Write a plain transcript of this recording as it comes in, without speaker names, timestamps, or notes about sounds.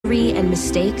debris and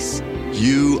mistakes,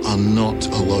 you are not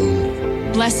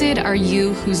alone. Blessed are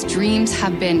you whose dreams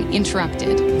have been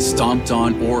interrupted, stomped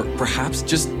on, or perhaps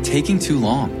just taking too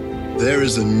long. There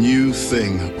is a new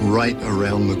thing right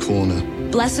around the corner.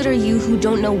 Blessed are you who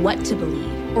don't know what to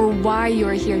believe or why you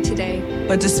are here today.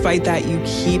 But despite that, you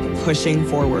keep pushing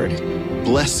forward.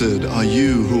 Blessed are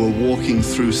you who are walking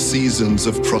through seasons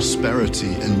of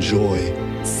prosperity and joy,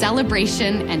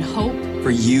 celebration and hope. For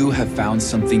you have found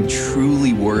something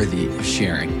truly worthy of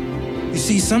sharing. You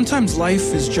see, sometimes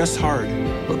life is just hard.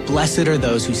 But blessed are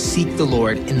those who seek the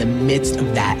Lord in the midst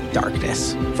of that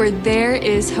darkness. For there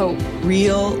is hope.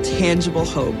 Real, tangible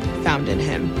hope found in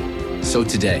Him. So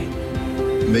today,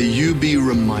 may you be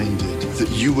reminded that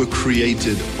you were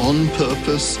created on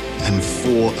purpose and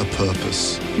for a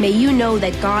purpose. May you know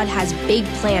that God has big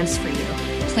plans for you.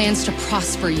 Plans to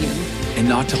prosper you. And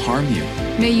not to harm you.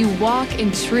 May you walk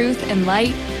in truth and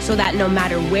light, so that no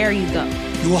matter where you go,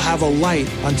 you will have a light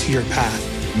unto your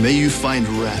path. May you find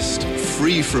rest,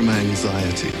 free from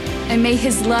anxiety. And may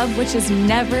His love, which is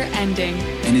never ending,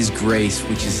 and His grace,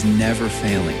 which is never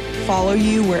failing, follow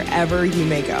you wherever you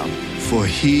may go. For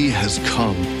He has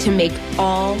come to make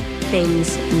all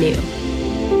things new.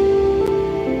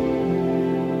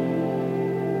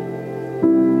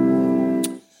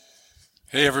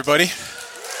 Hey, everybody.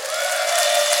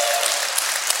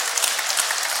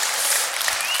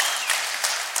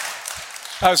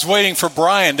 I was waiting for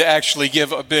Brian to actually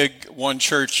give a big One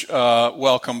Church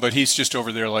welcome, but he's just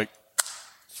over there like,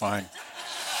 fine.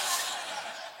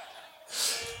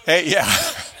 Hey, yeah,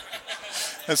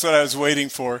 that's what I was waiting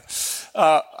for.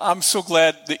 I'm so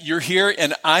glad that you're here,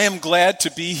 and I am glad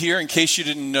to be here. In case you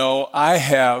didn't know, I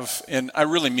have, and I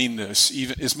really mean this,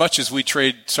 even as much as we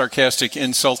trade sarcastic,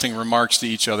 insulting remarks to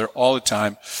each other all the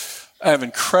time, I have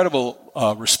incredible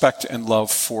respect and love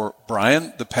for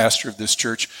Brian, the pastor of this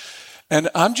church. And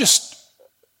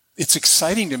it's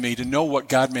exciting to me to know what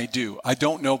God may do. I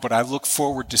don't know, but I look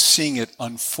forward to seeing it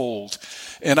unfold.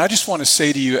 And I just want to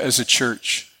say to you as a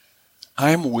church,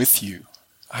 I'm with you.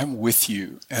 I'm with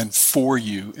you and for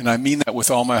you. And I mean that with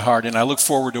all my heart. And I look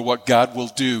forward to what God will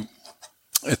do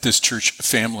at this church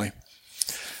family.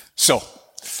 So,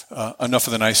 enough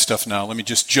of the nice stuff now. Let me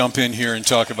just jump in here and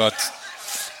talk about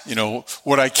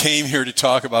what I came here to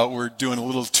talk about. We're doing a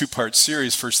little two-part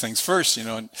series, first things first,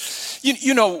 and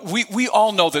we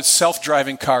all know that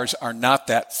self-driving cars are not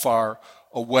that far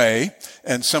away,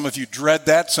 and some of you dread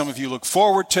that, some of you look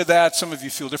forward to that, some of you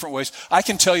feel different ways. I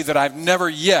can tell you that I've never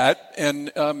yet,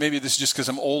 and maybe this is just because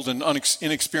I'm old and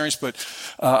inexperienced, but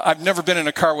I've never been in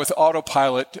a car with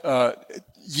autopilot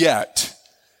yet.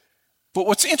 But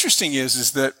what's interesting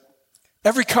is that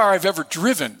every car I've ever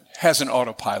driven has an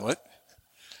autopilot,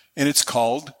 and it's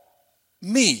called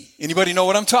me. Anybody know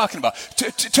what I'm talking about?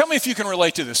 Tell me if you can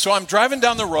relate to this. So I'm driving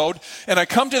down the road, and I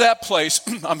come to that place.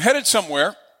 I'm headed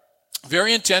somewhere,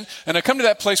 very intent, and I come to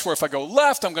that place where if I go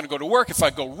left, I'm going to go to work. If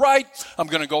I go right, I'm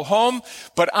going to go home.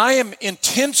 But I am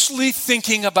intensely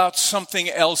thinking about something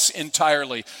else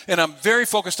entirely, and I'm very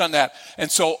focused on that. And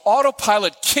so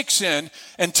autopilot kicks in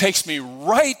and takes me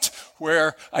right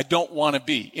where I don't want to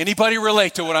be. Anybody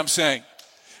relate to what I'm saying?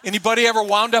 Anybody ever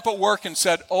wound up at work and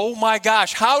said, oh my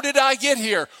gosh, how did I get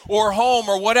here? Or home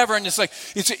or whatever. And it's like,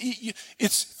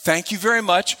 it's thank you very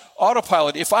much,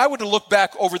 autopilot. If I were to look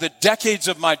back over the decades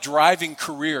of my driving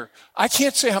career, I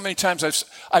can't say how many times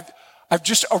I've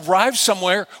just arrived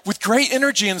somewhere with great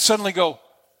energy and suddenly go,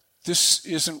 this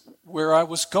isn't where I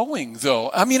was going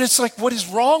though. I mean, it's like, what is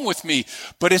wrong with me?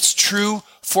 But it's true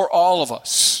for all of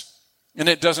us. And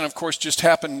it doesn't, of course, just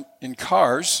happen in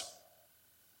cars.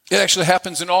 It actually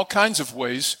happens in all kinds of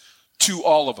ways to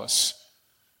all of us.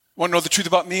 Want to know the truth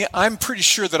about me? I'm pretty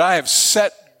sure that I have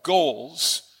set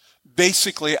goals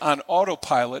basically on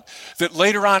autopilot that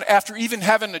later on, after even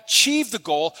having achieved the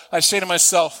goal, I say to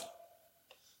myself,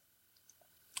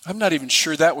 I'm not even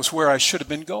sure that was where I should have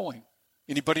been going.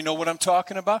 Anybody know what I'm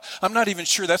talking about? I'm not even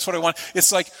sure that's what I want.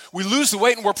 It's like we lose the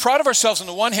weight and we're proud of ourselves on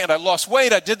the one hand. I lost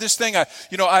weight. I did this thing.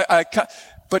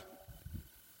 But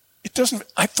it doesn't,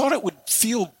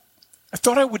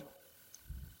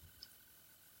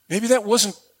 maybe that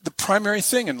wasn't the primary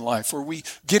thing in life, where we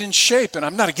get in shape. And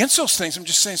I'm not against those things. I'm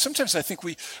just saying sometimes I think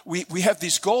we have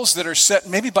these goals that are set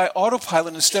maybe by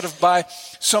autopilot instead of by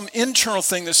some internal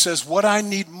thing that says what I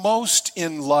need most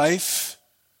in life.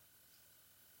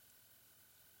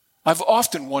 I've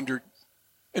often wondered,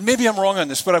 and maybe I'm wrong on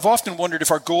this, but I've often wondered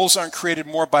if our goals aren't created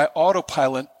more by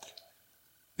autopilot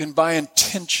than by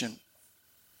intention.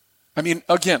 I mean,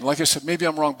 again, like I said, maybe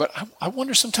I'm wrong, but I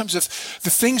wonder sometimes if the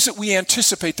things that we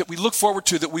anticipate, that we look forward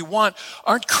to, that we want,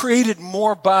 aren't created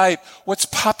more by what's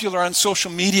popular on social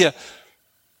media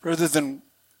rather than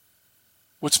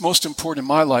what's most important in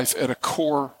my life at a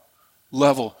core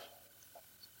level.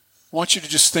 I want you to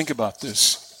just think about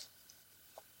this.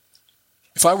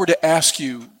 If I were to ask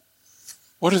you,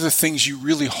 what are the things you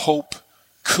really hope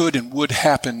could and would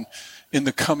happen in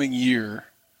the coming year,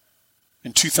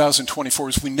 in 2024,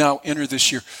 as we now enter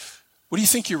this year, what do you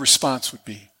think your response would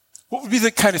be? What would be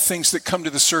the kind of things that come to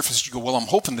the surface? You go, well, I'm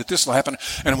hoping that this will happen,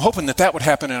 and I'm hoping that that would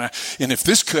happen, and if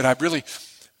this could, I really...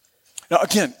 Now,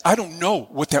 again, I don't know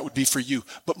what that would be for you,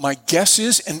 but my guess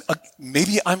is, and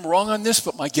maybe I'm wrong on this,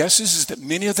 but my guess is that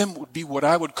many of them would be what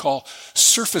I would call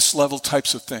surface level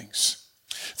types of things.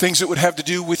 Things that would have to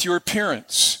do with your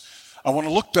appearance. I want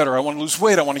to look better. I want to lose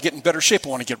weight. I want to get in better shape. I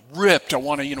want to get ripped. I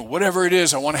want to, whatever it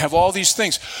is, I want to have all these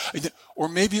things. Or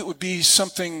maybe it would be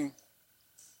something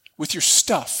with your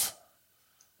stuff.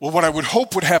 Well, what I would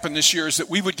hope would happen this year is that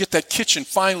we would get that kitchen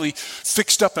finally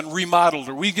fixed up and remodeled,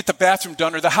 or we'd get the bathroom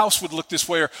done, or the house would look this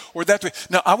way, or that way.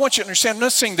 Now, I want you to understand, I'm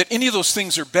not saying that any of those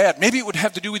things are bad. Maybe it would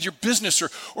have to do with your business,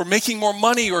 or making more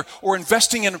money, or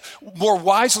investing in more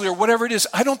wisely, or whatever it is.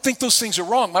 I don't think those things are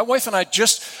wrong. My wife and I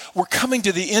we're coming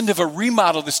to the end of a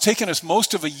remodel that's taken us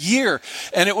most of a year,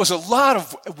 and it was a lot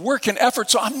of work and effort,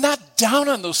 so I'm not down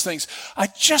on those things. I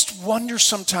just wonder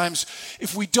sometimes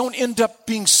if we don't end up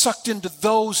being sucked into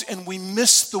those and we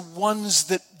miss the ones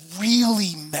that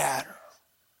really matter.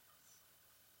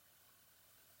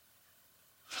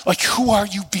 Like, who are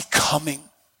you becoming?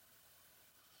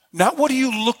 Not what do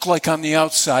you look like on the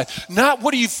outside, not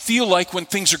what do you feel like when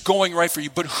things are going right for you,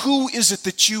 but who is it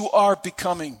that you are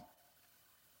becoming?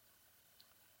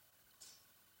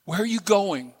 Where are you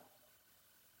going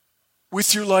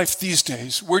with your life these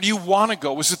days? Where do you want to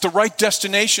go? Is it the right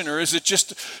destination, or is it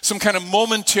just some kind of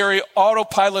momentary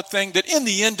autopilot thing that in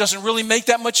the end doesn't really make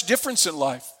that much difference in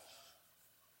life?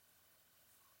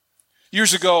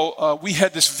 Years ago, we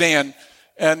had this van,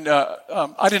 and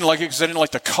I didn't like it because I didn't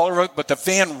like the color of it, but the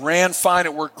van ran fine.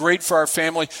 It worked great for our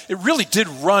family. It really did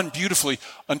run beautifully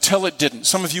until it didn't.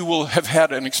 Some of you will have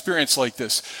had an experience like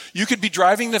this. You could be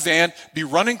driving the van, be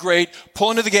running great, pull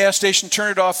into the gas station,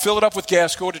 turn it off, fill it up with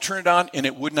gas, go to turn it on, and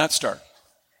it would not start.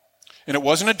 And it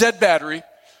wasn't a dead battery.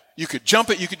 You could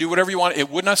jump it, you could do whatever you want. It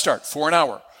would not start for an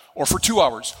hour, or for 2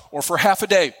 hours, or for half a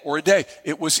day, or a day.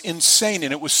 It was insane,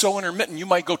 and it was so intermittent. You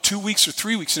might go 2 weeks or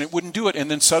 3 weeks, and it wouldn't do it, and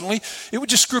then suddenly it would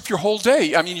just screw up your whole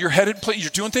day. I mean, you're headed, you're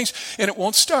doing things, and it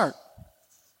won't start.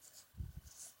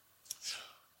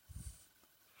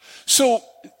 So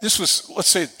this was, let's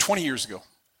say, 20 years ago.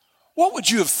 What would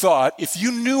you have thought if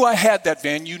you knew I had that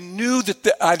van, you knew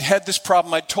that I'd had this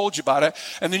problem, I'd told you about it,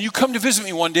 and then you come to visit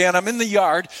me one day and I'm in the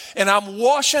yard and I'm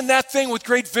washing that thing with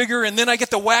great vigor, and then I get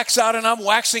the wax out and I'm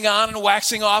waxing on and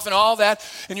waxing off and all that,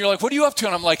 and you're like, what are you up to?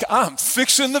 And I'm like, I'm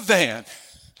fixing the van.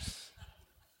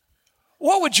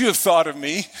 What would you have thought of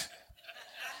me?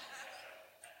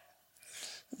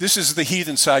 This is the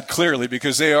heathen side, clearly,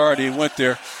 because they already went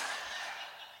there.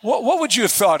 What would you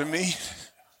have thought of me?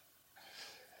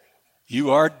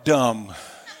 You are dumb.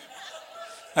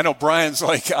 I know Brian's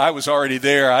like, I was already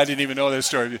there. I didn't even know that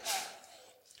story.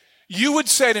 You would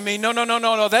say to me,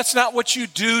 no, that's not what you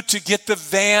do to get the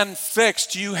van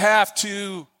fixed. You have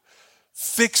to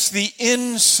fix the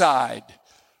inside.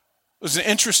 It was an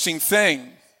interesting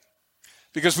thing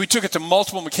because we took it to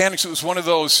multiple mechanics. It was one of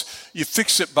those, you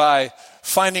fix it by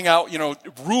finding out,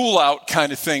 rule out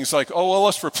kind of things like, oh, well,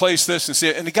 let's replace this and see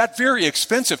it. And it got very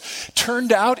expensive.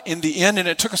 Turned out in the end, and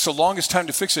it took us the longest time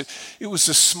to fix it, it was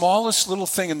the smallest little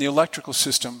thing in the electrical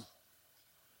system.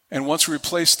 And once we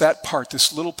replaced that part,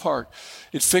 this little part,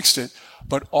 it fixed it.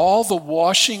 But all the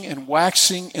washing and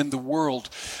waxing in the world,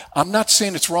 I'm not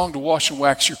saying it's wrong to wash and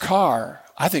wax your car.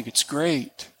 I think it's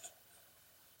great.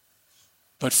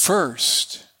 But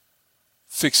first,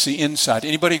 fix the inside.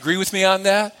 Anybody agree with me on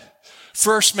that?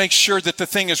 First, make sure that the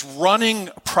thing is running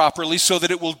properly so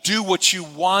that it will do what you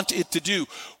want it to do.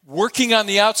 Working on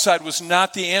the outside was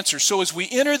not the answer. So as we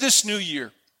enter this new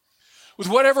year, with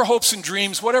whatever hopes and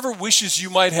dreams, whatever wishes you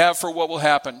might have for what will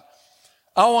happen,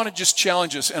 I want to just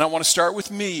challenge us, and I want to start with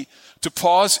me, to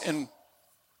pause and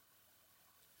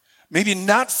maybe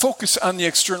not focus on the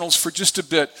externals for just a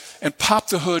bit and pop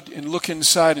the hood and look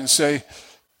inside and say,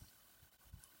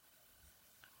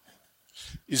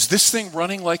 is this thing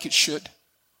running like it should?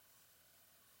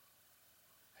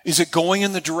 Is it going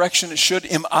in the direction it should?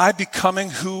 Am I becoming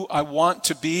who I want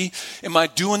to be? Am I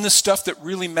doing the stuff that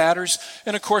really matters?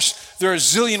 And of course, there are a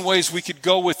zillion ways we could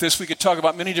go with this. We could talk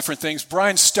about many different things.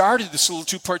 Brian started this little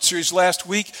two-part series last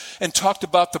week and talked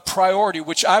about the priority,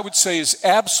 which I would say is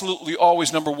absolutely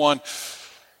always number one.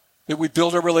 that we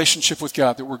build our relationship with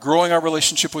God, that we're growing our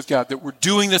relationship with God, that we're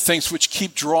doing the things which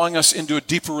keep drawing us into a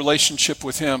deeper relationship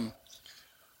with Him.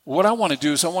 What I want to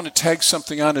do is I want to tag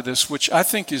something onto this, which I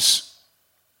think is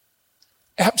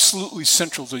absolutely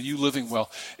central to you living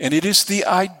well. And it is the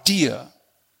idea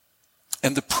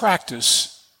and the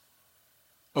practice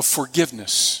of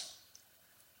forgiveness.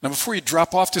 Now, before you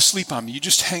drop off to sleep on me, you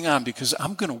just hang on, because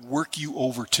I'm going to work you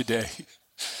over today.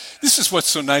 This is what's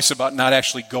so nice about not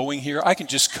actually going here. I can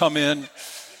just come in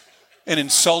and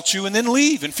insult you and then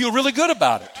leave and feel really good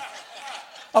about it.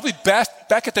 I'll be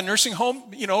back at the nursing home,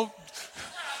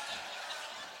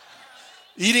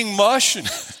 eating mush and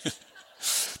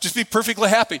just be perfectly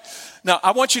happy. Now,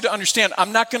 I want you to understand,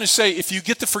 I'm not going to say if you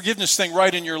get the forgiveness thing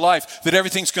right in your life that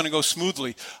everything's going to go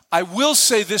smoothly. I will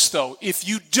say this, though. If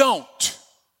you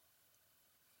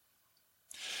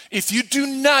do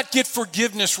not get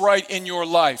forgiveness right in your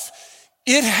life,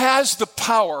 it has the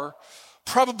power,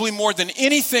 probably more than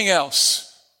anything else,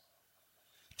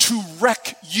 to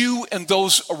wreck you and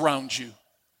those around you.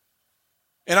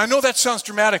 And I know that sounds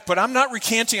dramatic, but I'm not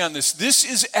recanting on this. This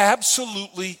is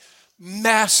absolutely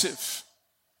massive.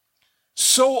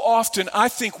 So often, I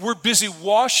think we're busy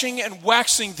washing and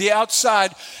waxing the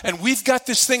outside, and we've got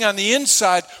this thing on the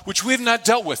inside which we have not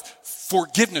dealt with.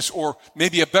 Forgiveness, or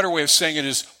maybe a better way of saying it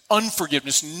is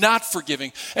unforgiveness, not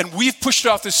forgiving. And we've pushed it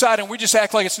off the side, and we just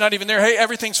act like it's not even there. Hey,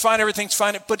 everything's fine,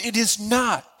 but it is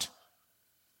not.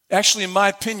 Actually, in my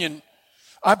opinion,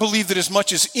 I believe that as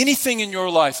much as anything in your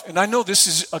life, and I know this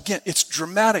is, again, it's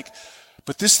dramatic,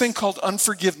 but this thing called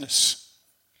unforgiveness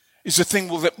is the thing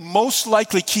that most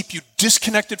likely keep you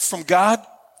disconnected from God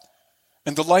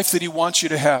and the life that He wants you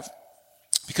to have.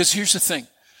 Because here's the thing.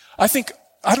 I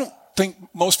don't think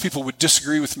most people would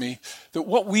disagree with me that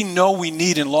what we know we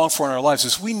need and long for in our lives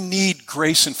is we need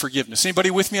grace and forgiveness.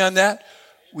 Anybody with me on that?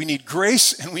 We need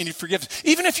grace and we need forgiveness.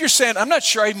 Even if you're saying, I'm not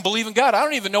sure I even believe in God. I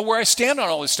don't even know where I stand on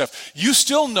all this stuff. You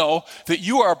still know that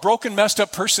you are a broken, messed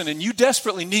up person and you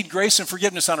desperately need grace and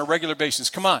forgiveness on a regular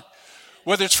basis. Come on.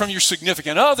 Whether it's from your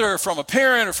significant other or from a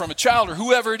parent or from a child or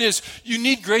whoever it is, you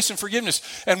need grace and forgiveness.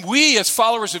 And we as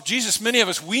followers of Jesus, many of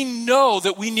us, we know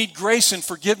that we need grace and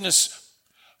forgiveness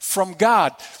from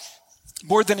God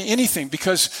more than anything,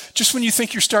 because just when you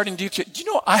think you're starting to,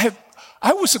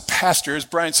 I was a pastor, as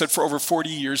Brian said, for over 40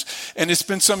 years, and it's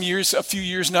been a few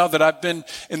years now that I've been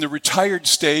in the retired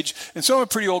stage, and so I'm a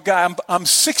pretty old guy. I'm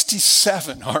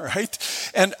 67, all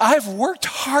right? And I've worked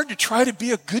hard to try to be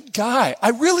a good guy. I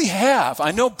really have. I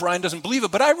know Brian doesn't believe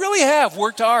it, but I really have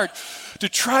worked hard to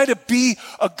try to be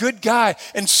a good guy.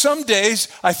 And some days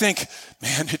I think,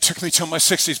 man, it took me till my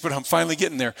 60s, but I'm finally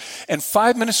getting there. And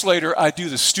 5 minutes later, I do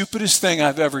the stupidest thing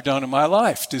I've ever done in my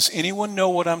life. Does anyone know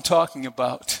what I'm talking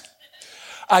about?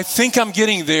 I think I'm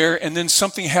getting there, and then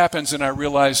something happens, and I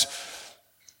realize,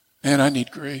 man, I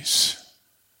need grace.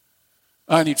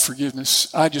 I need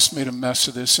forgiveness. I just made a mess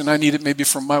of this, and I need it maybe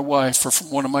from my wife or from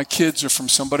one of my kids or from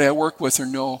somebody I work with or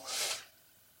know.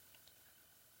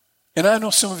 And I know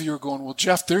some of you are going, well,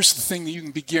 Jeff, there's the thing that you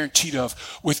can be guaranteed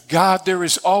of. With God, there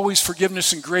is always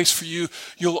forgiveness and grace for you.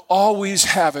 You'll always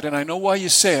have it, and I know why you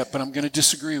say it, but I'm going to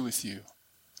disagree with you.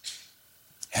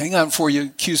 Hang on before you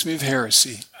accuse me of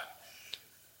heresy.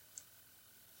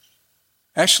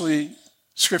 Actually,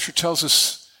 Scripture tells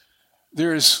us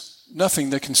there is nothing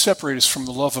that can separate us from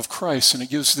the love of Christ, and it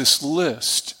gives this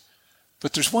list.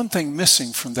 But there's one thing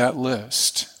missing from that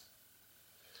list.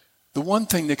 The one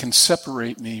thing that can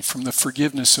separate me from the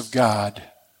forgiveness of God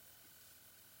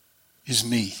is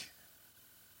me.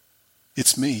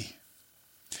 It's me.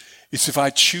 It's if I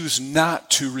choose not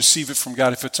to receive it from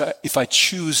God, if I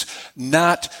choose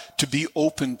not to be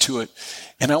open to it.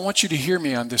 And I want you to hear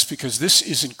me on this, because this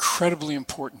is incredibly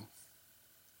important.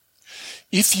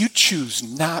 If you choose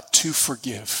not to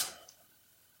forgive,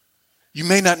 you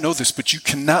may not know this, but you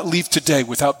cannot leave today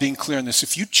without being clear on this.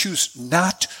 If you choose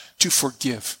not to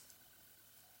forgive,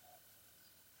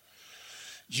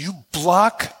 you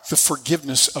block the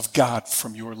forgiveness of God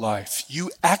from your life. You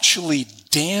actually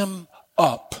dam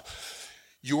up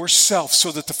yourself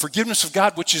so that the forgiveness of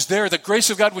God which is there, the grace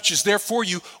of God which is there for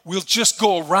you, will just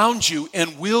go around you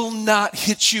and will not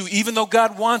hit you. Even though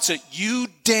God wants it, you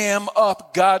dam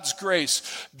up God's grace.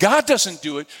 God doesn't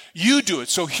do it, you do it.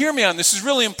 So hear me on this. This is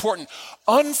really important.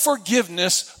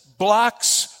 Unforgiveness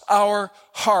blocks our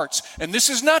hearts. And this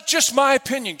is not just my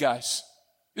opinion, guys.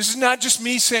 This is not just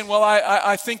me saying, well,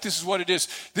 I think this is what it is.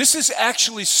 This is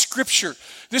actually Scripture.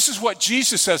 This is what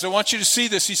Jesus says. I want you to see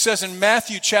this. He says in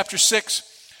Matthew chapter 6,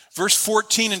 verse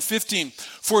 14 and 15,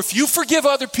 "For if you forgive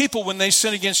other people when they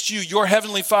sin against you, your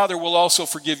heavenly Father will also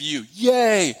forgive you."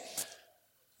 Yay!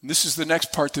 And this is the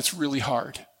next part that's really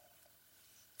hard.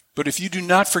 But if you do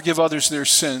not forgive others their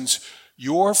sins,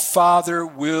 your Father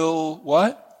will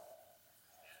what?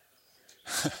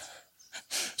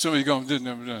 Somebody's going,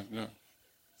 no.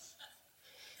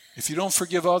 If you don't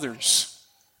forgive others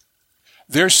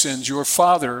their sins, your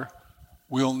Father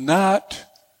will not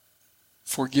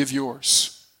forgive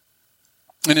yours.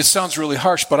 And it sounds really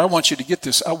harsh, but I want you to get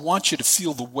this. I want you to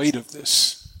feel the weight of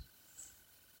this.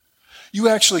 You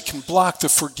actually can block the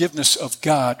forgiveness of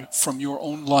God from your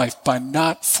own life by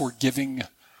not forgiving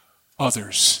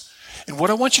others. And what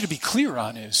I want you to be clear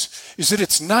on is that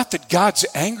it's not that God's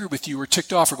angry with you or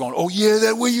ticked off or going, oh yeah,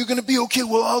 that way you're going to be okay.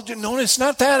 Well, I'll do. No, it's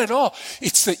not that at all.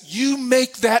 It's that you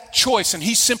make that choice and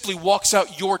he simply walks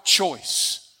out your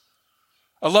choice.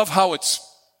 I love how it's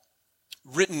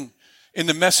written in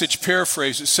the Message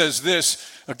paraphrase. It says this,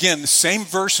 again, the same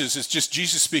verses, it's just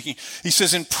Jesus speaking. He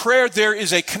says, in prayer, there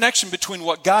is a connection between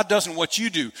what God does and what you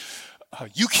do.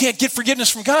 You can't get forgiveness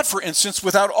from God, for instance,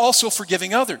 without also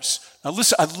forgiving others. Now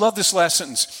listen, I love this last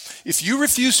sentence. If you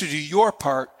refuse to do your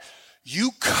part,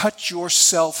 you cut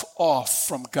yourself off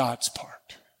from God's part.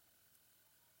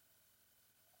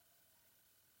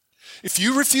 If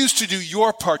you refuse to do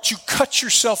your part, you cut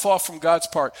yourself off from God's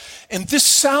part. And this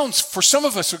sounds, for some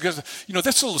of us, because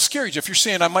that's a little scary, Jeff. You're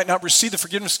saying I might not receive the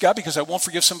forgiveness of God because I won't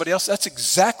forgive somebody else. That's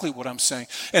exactly what I'm saying.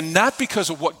 And not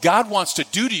because of what God wants to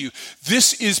do to you.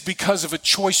 This is because of a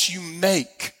choice you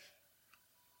make.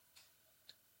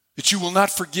 That you will not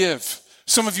forgive.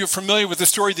 Some of you are familiar with the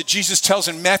story that Jesus tells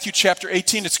in Matthew chapter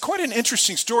 18. It's quite an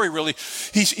interesting story, really.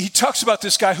 He talks about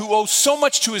this guy who owes so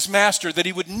much to his master that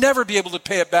he would never be able to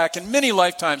pay it back in many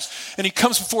lifetimes. And he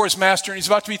comes before his master and he's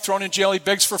about to be thrown in jail. He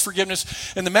begs for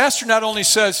forgiveness. And the master not only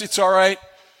says, it's all right,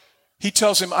 he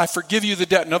tells him, I forgive you the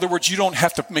debt. In other words, you don't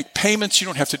have to make payments. You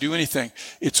don't have to do anything.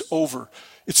 It's over.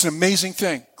 It's an amazing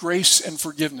thing, grace and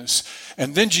forgiveness.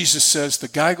 And then Jesus says the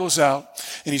guy goes out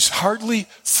and he's hardly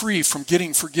free from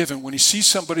getting forgiven when he sees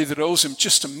somebody that owes him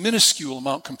just a minuscule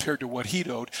amount compared to what he'd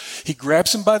owed. He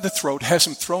grabs him by the throat, has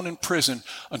him thrown in prison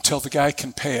until the guy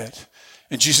can pay it.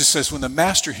 And Jesus says when the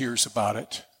master hears about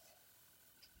it,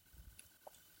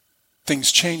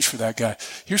 things change for that guy.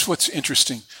 Here's what's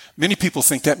interesting. Many people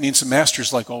think that means the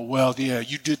master's like, oh, well, yeah,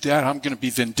 you did that. I'm going to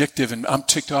be vindictive and I'm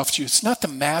ticked off at you. It's not the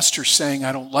master saying,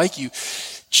 I don't like you.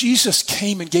 Jesus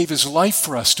came and gave his life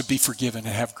for us to be forgiven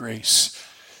and have grace.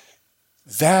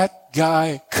 That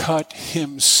guy cut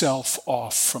himself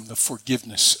off from the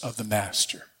forgiveness of the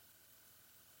master.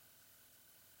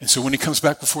 And so when he comes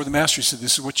back before the master, he said,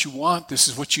 this is what you want. This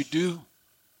is what you do.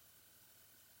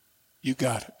 You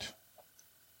got it.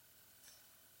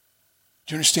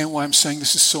 Do you understand why I'm saying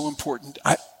this is so important?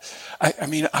 I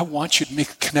mean, I want you to make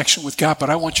a connection with God, but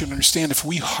I want you to understand if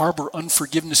we harbor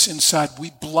unforgiveness inside,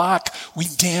 we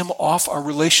dam off our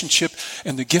relationship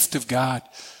and the gift of God.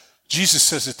 Jesus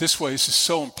says it this way. This is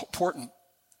so important.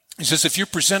 He says, if you're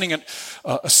presenting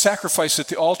a sacrifice at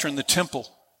the altar in the temple,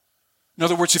 in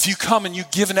other words, if you come and you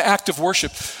give an act of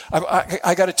worship,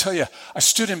 I got to tell you, I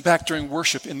stood in back during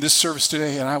worship in this service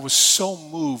today, and I was so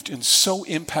moved and so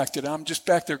impacted. I'm just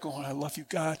back there going, I love you,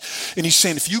 God. And he's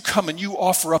saying, if you come and you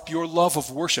offer up your love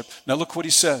of worship, now look what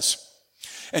he says.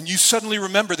 And you suddenly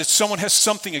remember that someone has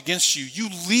something against you. You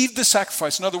leave the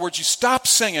sacrifice. In other words, you stop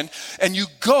singing and you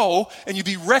go and you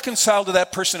be reconciled to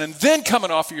that person and then come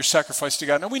and offer your sacrifice to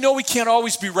God. Now we know we can't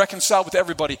always be reconciled with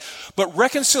everybody, but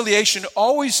reconciliation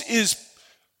always is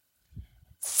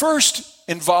first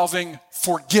involving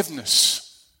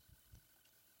forgiveness.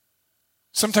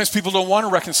 Sometimes people don't want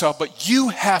to reconcile, but you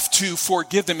have to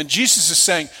forgive them. And Jesus is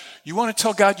saying, you want to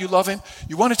tell God you love him?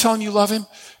 You want to tell him you love him?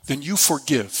 Then you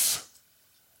forgive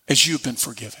as you've been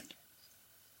forgiven.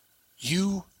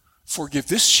 You forgive.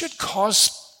 This should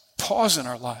cause pause in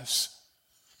our lives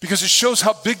because it shows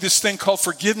how big this thing called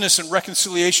forgiveness and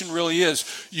reconciliation really is.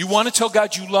 You want to tell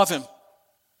God you love him.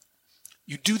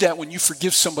 You do that when you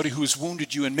forgive somebody who has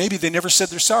wounded you, and maybe they never said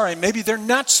they're sorry, and maybe they're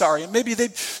not sorry, and maybe they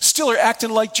still are acting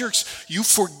like jerks. You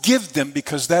forgive them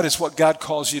because that is what God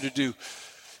calls you to do.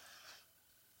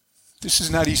 This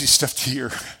is not easy stuff to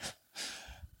hear.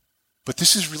 But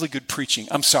this is really good preaching.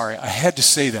 I'm sorry, I had to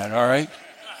say that, all right?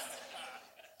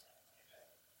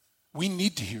 We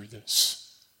need to hear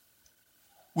this.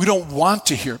 We don't want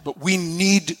to hear it, but we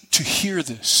need to hear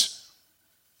this.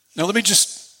 Now let me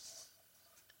just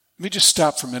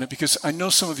stop for a minute because I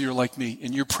know some of you are like me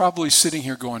and you're probably sitting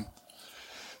here going,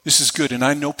 this is good, and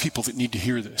I know people that need to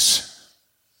hear this.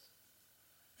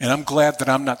 And I'm glad that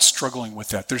I'm not struggling with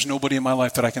that. There's nobody in my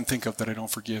life that I can think of that I don't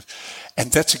forgive.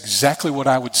 And that's exactly what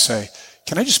I would say.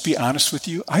 Can I just be honest with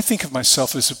you? I think of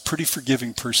myself as a pretty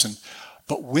forgiving person.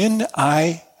 But when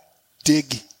I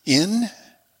dig in,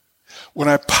 when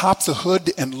I pop the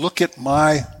hood and look at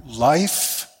my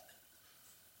life,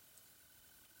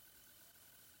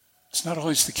 it's not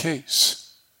always the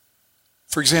case.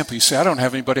 For example, you say, I don't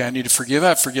have anybody I need to forgive.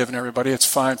 I've forgiven everybody. It's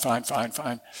fine.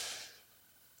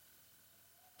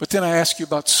 But then I ask you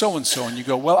about so-and-so, and you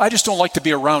go, well, I just don't like to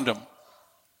be around them.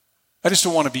 I just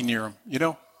don't want to be near them, you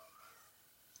know?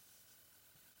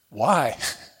 Why?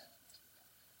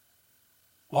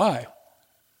 Why?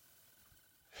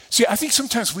 See, I think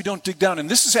sometimes we don't dig down, and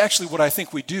this is actually what I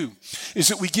think we do, is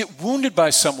that we get wounded by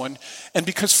someone, and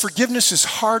because forgiveness is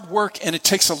hard work and it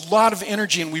takes a lot of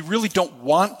energy and we really don't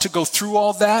want to go through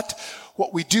all that,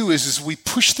 what we do is we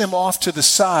push them off to the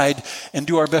side and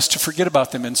do our best to forget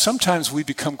about them, and sometimes we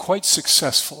become quite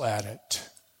successful at it.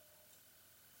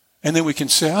 And then we can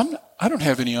say, I don't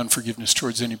have any unforgiveness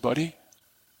towards anybody,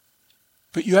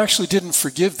 but you actually didn't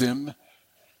forgive them,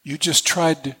 you just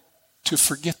tried to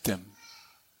forget them.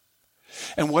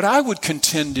 And what I would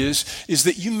contend is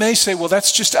that you may say, well,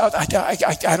 that's just out.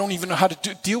 I don't even know how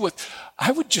to deal with.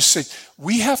 I would just say,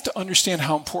 we have to understand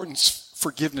how important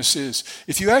forgiveness is.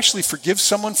 If you actually forgive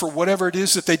someone for whatever it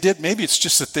is that they did, maybe it's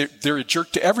just that they're a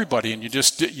jerk to everybody and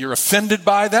you're offended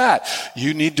by that.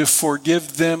 You need to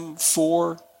forgive them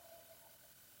for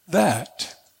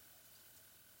that.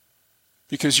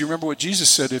 Because you remember what Jesus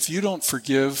said, if you don't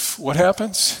forgive, what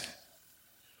happens?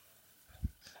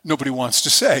 Nobody wants to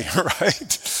say,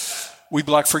 right? We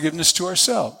block forgiveness to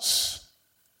ourselves.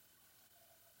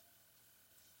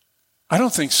 I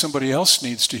don't think somebody else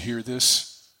needs to hear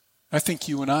this. I think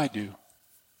you and I do.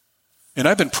 And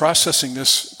I've been processing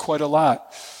this quite a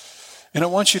lot. And I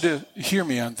want you to hear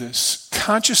me on this.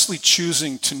 Consciously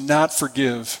choosing to not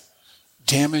forgive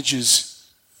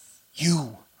damages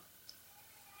you.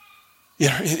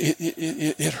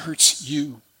 It hurts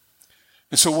you.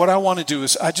 And so what I want to do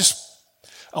is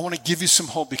I want to give you some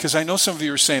hope, because I know some of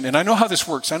you are saying, and I know how this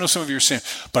works, I know some of you are saying,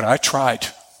 but I tried.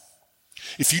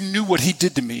 If you knew what he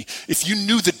did to me, if you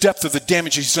knew the depth of the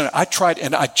damage he's done, I tried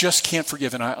and I just can't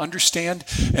forgive. And I understand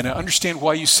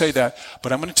why you say that,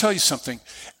 but I'm going to tell you something.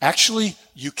 Actually,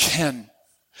 you can.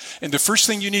 And the first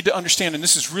thing you need to understand, and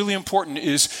this is really important,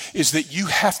 is that you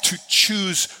have to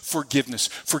choose forgiveness.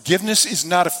 Forgiveness is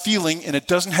not a feeling, and it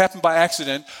doesn't happen by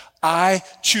accident. I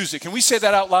choose it. Can we say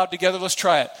that out loud together? Let's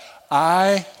try it.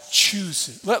 I choose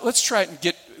it. Let's try it and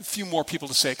get a few more people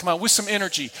to say it. Come on, with some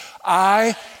energy.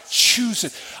 I choose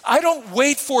it. I don't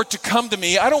wait for it to come to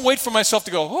me. I don't wait for myself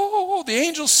to go, oh, the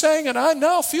angels sang and I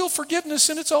now feel forgiveness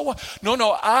and it's all one.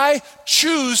 No, I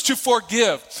choose to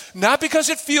forgive. Not because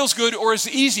it feels good or is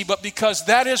easy, but because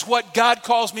that is what God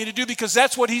calls me to do, because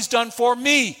that's what he's done for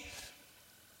me.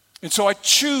 And so I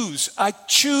choose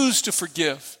to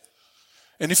forgive.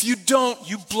 And if you don't,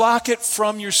 you block it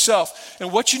from yourself.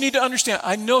 And what you need to understand,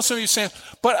 I know some of you are saying,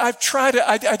 but I've tried it.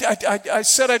 I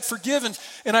said I'd forgive,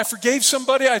 and I forgave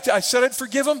somebody. I said I'd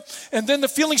forgive them, and then the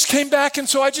feelings came back, and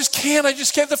so I just can't.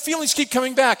 The feelings keep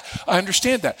coming back. I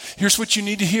understand that. Here's what you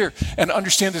need to hear and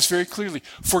understand this very clearly.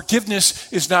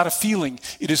 Forgiveness is not a feeling.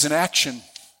 It is an action.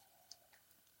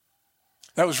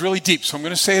 That was really deep, so I'm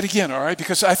going to say it again, all right?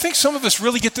 Because I think some of us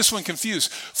really get this one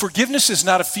confused. Forgiveness is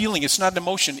not a feeling. It's not an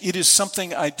emotion. It is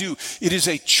something I do. It is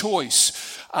a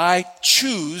choice. I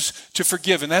choose to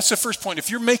forgive. And that's the first point.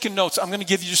 If you're making notes, I'm going to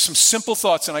give you just some simple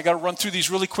thoughts, and I got to run through these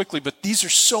really quickly, but these are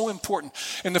so important.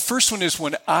 And the first one is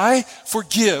when I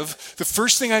forgive, the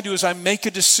first thing I do is I make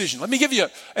a decision. Let me give you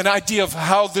an idea of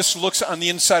how this looks on the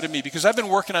inside of me, because I've been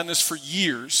working on this for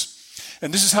years.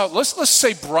 And this is how, let's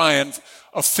say Brian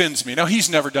offends me. Now, he's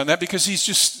never done that because he's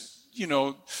just,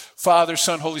 Father,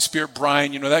 Son, Holy Spirit,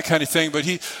 Brian, that kind of thing. But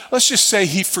let's just say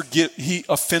he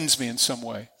offends me in some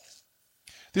way.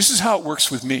 This is how it works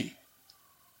with me.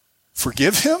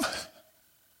 Forgive him?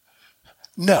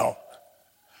 No.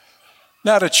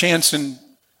 Not a chance in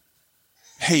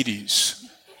Hades.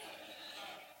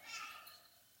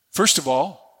 First of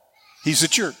all, he's a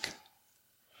jerk.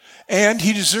 And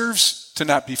he deserves to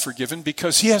not be forgiven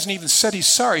because he hasn't even said he's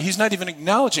sorry. He's not even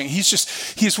acknowledging. He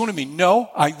has wanted me. No,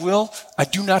 I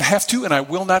do not have to, and I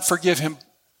will not forgive him.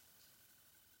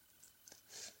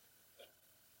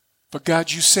 But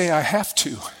God, you say I have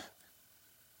to.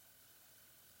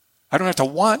 I don't have to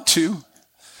want to.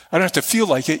 I don't have to feel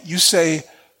like it. You say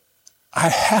I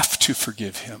have to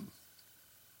forgive him.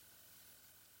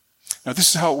 Now,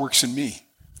 this is how it works in me.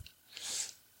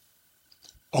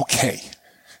 Okay.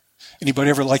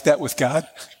 Anybody ever like that with God?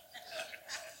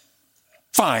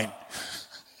 Fine.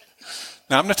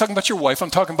 Now, I'm not talking about your wife.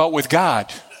 I'm talking about with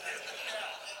God.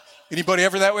 Anybody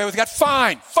ever that way with God?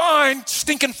 Fine,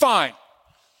 stinking fine.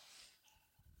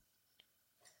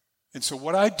 And so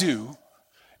what I do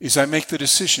is I make the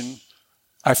decision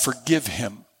I forgive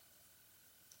him.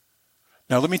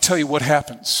 Now let me tell you what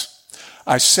happens.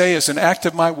 I say as an act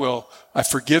of my will, I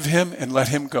forgive him and let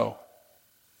him go.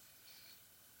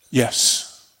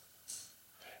 Yes.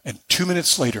 And 2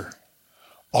 minutes later,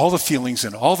 all the feelings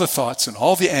and all the thoughts and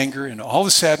all the anger and all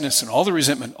the sadness and all the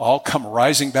resentment all come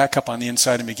rising back up on the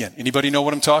inside of me again. Anybody know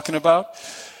what I'm talking about?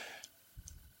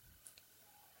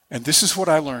 And this is what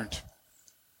I learned.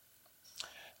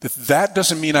 That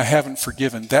doesn't mean I haven't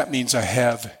forgiven. That means I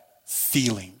have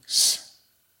feelings.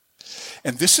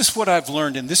 And this is what I've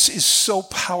learned, and this is so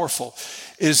powerful,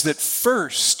 is that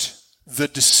first the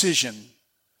decision,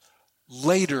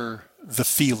 later the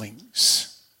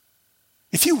feelings.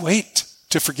 If you wait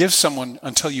to forgive someone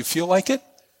until you feel like it,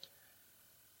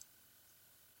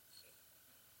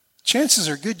 chances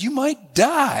are good you might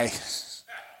die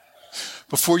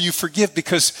before you forgive,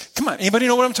 because, come on, anybody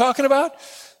know what I'm talking about?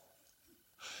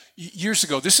 Years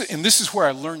ago, this is where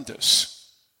I learned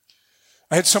this.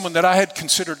 I had someone that I had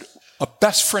considered a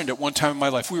best friend at one time in my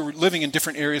life. We were living in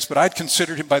different areas, but I'd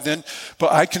considered him by then,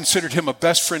 but I considered him a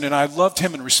best friend, and I loved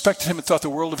him and respected him and thought the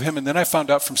world of him. And then I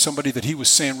found out from somebody that he was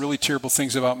saying really terrible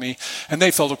things about me, and they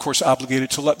felt, of course,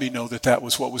 obligated to let me know that that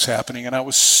was what was happening. And I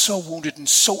was so wounded and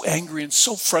so angry and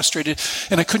so frustrated,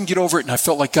 and I couldn't get over it, and I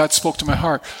felt like God spoke to my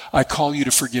heart. I call you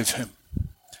to forgive him.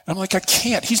 I'm like, I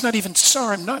can't. He's not even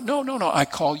sorry. I'm not. No. I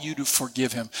call you to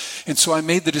forgive him. And so I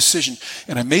made the decision.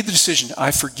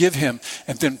 I forgive him.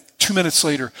 And then 2 minutes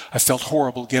later, I felt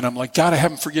horrible again. I'm like, God, I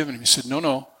haven't forgiven him. He said,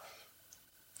 no.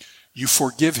 You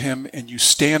forgive him and you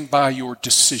stand by your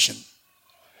decision.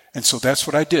 And so that's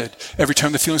what I did. Every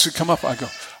time the feelings would come up, I go,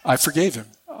 I forgave him.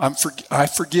 I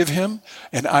forgive him,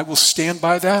 and I will stand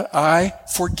by that. I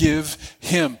forgive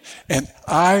him. And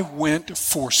I went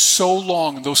for so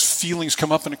long, and those feelings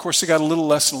come up, and of course they got a little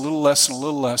less and a little less and a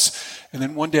little less. And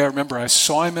then one day I remember I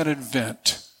saw him at an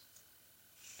event,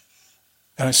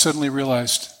 and I suddenly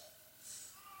realized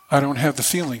I don't have the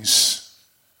feelings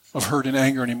of hurt and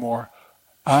anger anymore.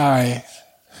 I'm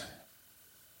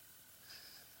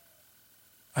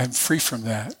free from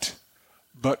that.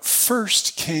 But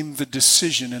first came the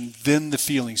decision and then the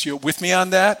feelings. You with me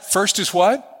on that? First is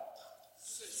what?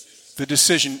 The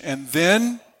decision. And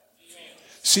then,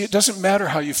 see, it doesn't matter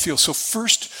how you feel. So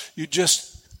first, you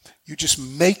just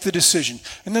make the decision.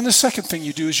 And then the second thing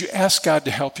you do is you ask God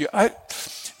to help you. I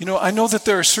know that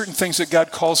there are certain things that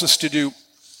God calls us to do.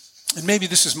 And maybe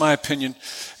this is my opinion,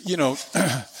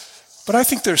 but I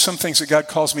think there are some things that God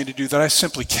calls me to do that I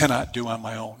simply cannot do on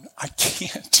my own. I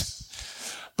can't.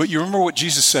 But you remember what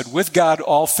Jesus said, with God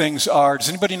all things are. Does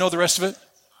anybody know the rest of it?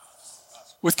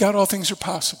 With God all things are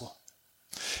possible.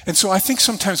 And so I think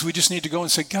sometimes we just need to go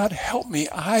and say, God, help me.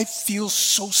 I feel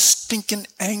so stinking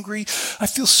angry. I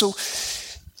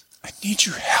need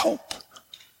your help.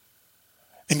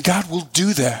 And God will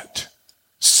do that.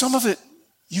 Some of it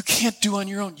you can't do on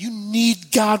your own. You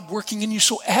need God working in you,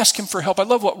 so ask him for help. I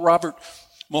love what Robert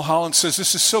Mulholland says.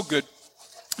 This is so good.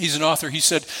 He's an author. He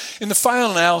said, in the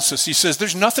final analysis, he says,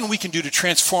 there's nothing we can do to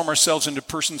transform ourselves into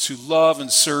persons who love and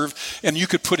serve, and you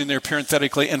could put in there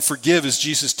parenthetically, and forgive as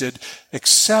Jesus did,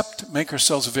 except make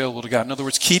ourselves available to God. In other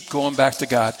words, keep going back to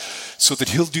God so that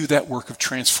he'll do that work of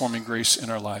transforming grace in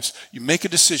our lives. You make a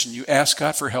decision. You ask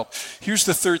God for help. Here's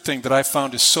the third thing that I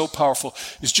found is so powerful,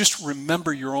 is just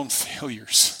remember your own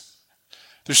failures.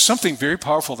 There's something very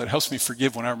powerful that helps me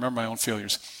forgive when I remember my own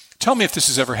failures. Tell me if this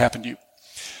has ever happened to you.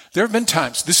 There have been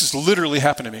times, this has literally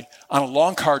happened to me, on a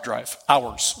long car drive,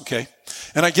 hours, okay?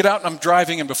 And I get out and I'm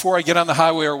driving, and before I get on the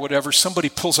highway or whatever, somebody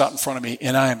pulls out in front of me,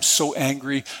 and I am so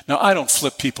angry. Now, I don't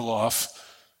flip people off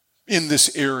in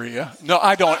this area. No,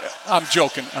 I don't. I'm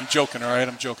joking, all right?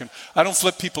 I'm joking. I don't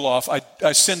flip people off.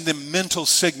 I send them mental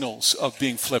signals of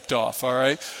being flipped off, all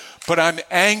right? But I'm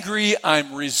angry,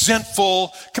 I'm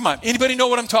resentful. Come on, anybody know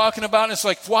what I'm talking about? And it's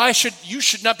like, you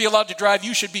should not be allowed to drive.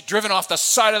 You should be driven off the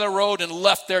side of the road and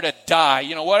left there to die.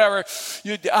 Whatever.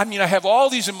 I have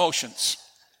all these emotions.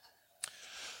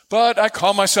 But I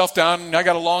calm myself down, and I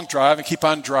got a long drive and keep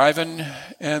on driving.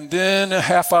 And then a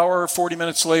half hour, 40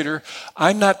 minutes later,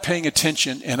 I'm not paying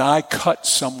attention, and I cut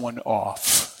someone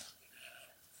off.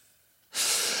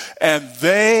 And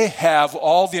they have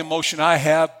all the emotion I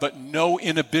have, but no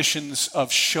inhibitions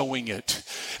of showing it.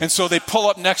 And so they pull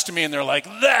up next to me, and they're like,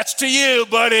 that's to you,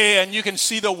 buddy. And you can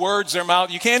see the words, their mouth.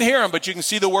 You can't hear them, but you can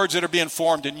see the words that are being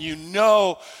formed. And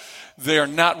they are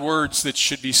not words that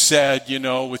should be said,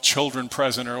 with children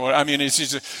present or what. I mean, it's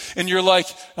just, and you're like,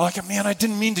 man, I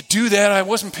didn't mean to do that. I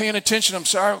wasn't paying attention. I'm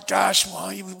sorry. Gosh,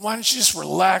 well, why don't you just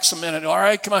relax a minute? All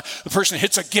right, come on. The person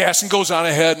hits a gas and goes on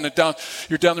ahead, and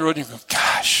you're down the road, and you go,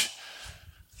 gosh.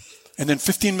 And then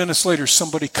 15 minutes later,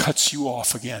 somebody cuts you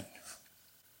off again.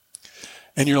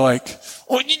 And you're like,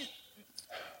 oh,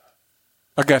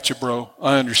 I got you, bro.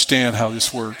 I understand how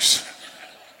this works.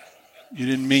 You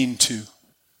didn't mean to.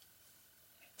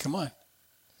 Come on.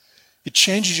 It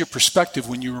changes your perspective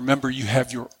when you remember you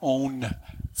have your own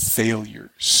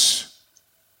failures.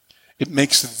 It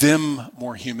makes them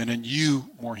more human and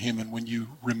you more human when you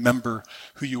remember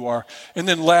who you are. And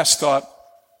then last thought,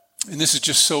 and this is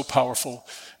just so powerful,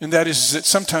 and that is that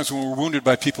sometimes when we're wounded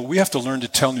by people, we have to learn to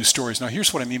tell new stories. Now,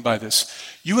 here's what I mean by this.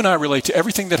 You and I relate to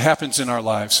everything that happens in our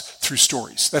lives through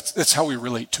stories. That's how we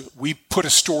relate to it. We put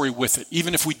a story with it.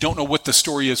 Even if we don't know what the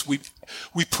story is, we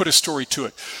put a story to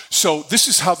it. So this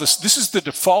is the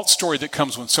default story that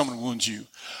comes when someone wounds you.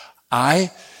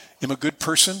 I am a good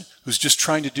person who's just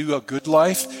trying to do a good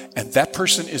life, and that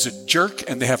person is a jerk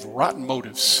and they have rotten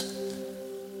motives.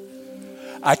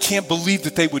 I can't believe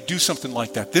that they would do something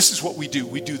like that. This is what we do.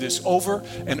 We do this over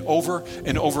and over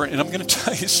and over. And I'm going to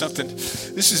tell you something.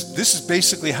 This is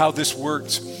basically how this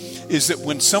works, is that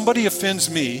when somebody offends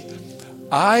me,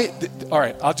 all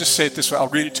right, I'll just say it this way. I'll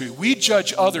read it to you. We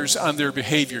judge others on their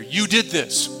behavior. You did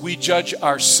this. We judge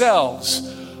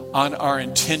ourselves on our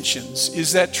intentions.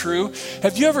 Is that true?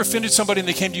 Have you ever offended somebody and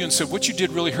they came to you and said, what you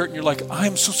did really hurt, and you're like, I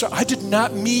am so sorry. I did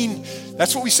not mean.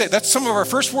 That's what we say. That's some of our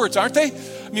first words, aren't they?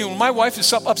 I mean, when my wife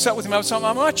is upset with me about something,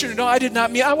 I want you to know I did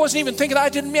not mean. I wasn't even thinking I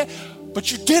didn't mean. But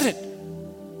you did it.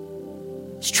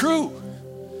 It's true.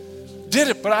 Did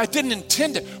it, but I didn't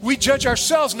intend it. We judge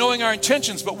ourselves knowing our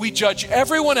intentions, but we judge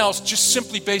everyone else just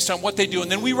simply based on what they do. And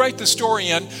then we write the story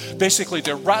in, basically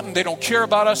they're rotten, they don't care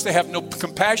about us, they have no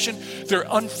compassion, they're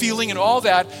unfeeling and all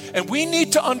that. And we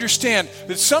need to understand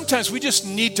that sometimes we just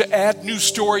need to add new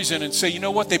stories in and say, you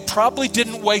know what, they probably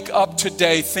didn't wake up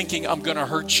today thinking I'm going to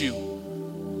hurt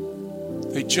you.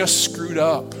 They just screwed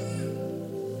up.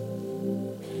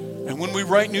 And when we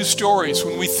write new stories,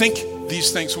 when we think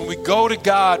these things, when we go to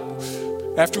God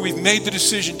after we've made the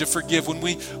decision to forgive, when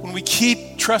we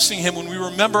keep trusting Him, when we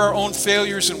remember our own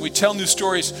failures and we tell new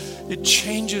stories, it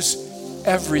changes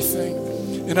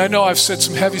everything. And I know I've said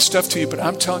some heavy stuff to you, but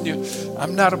I'm telling you,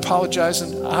 I'm not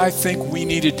apologizing. I think we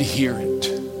needed to hear it.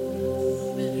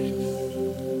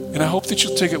 And I hope that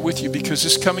you'll take it with you, because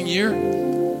this coming year,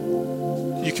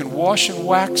 you can wash and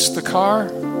wax the car,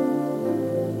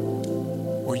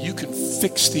 or you can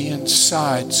fix the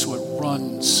inside so it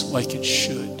runs like it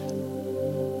should.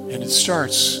 And it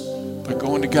starts by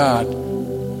going to God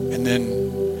and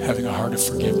then having a heart of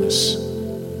forgiveness.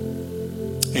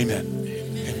 Amen.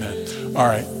 Amen. All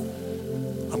right.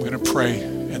 I'm going to pray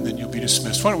and then you'll be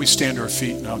dismissed. Why don't we stand to our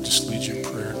feet and I'll just lead you in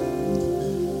prayer.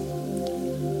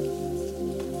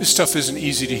 This stuff isn't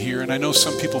easy to hear, and I know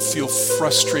some people feel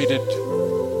frustrated.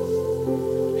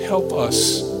 Help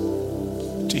us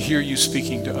to hear you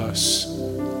speaking to us.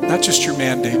 Not just your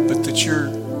mandate, but that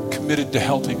you're committed to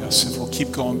helping us if we'll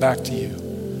keep going back to you.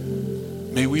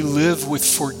 May we live with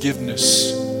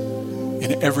forgiveness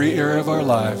in every area of our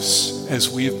lives as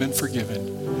we have been forgiven.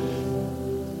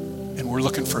 And we're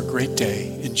looking for a great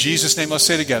day. In Jesus' name, let's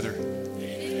say together,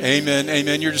 amen.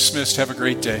 Amen. You're dismissed. Have a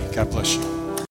great day. God bless you.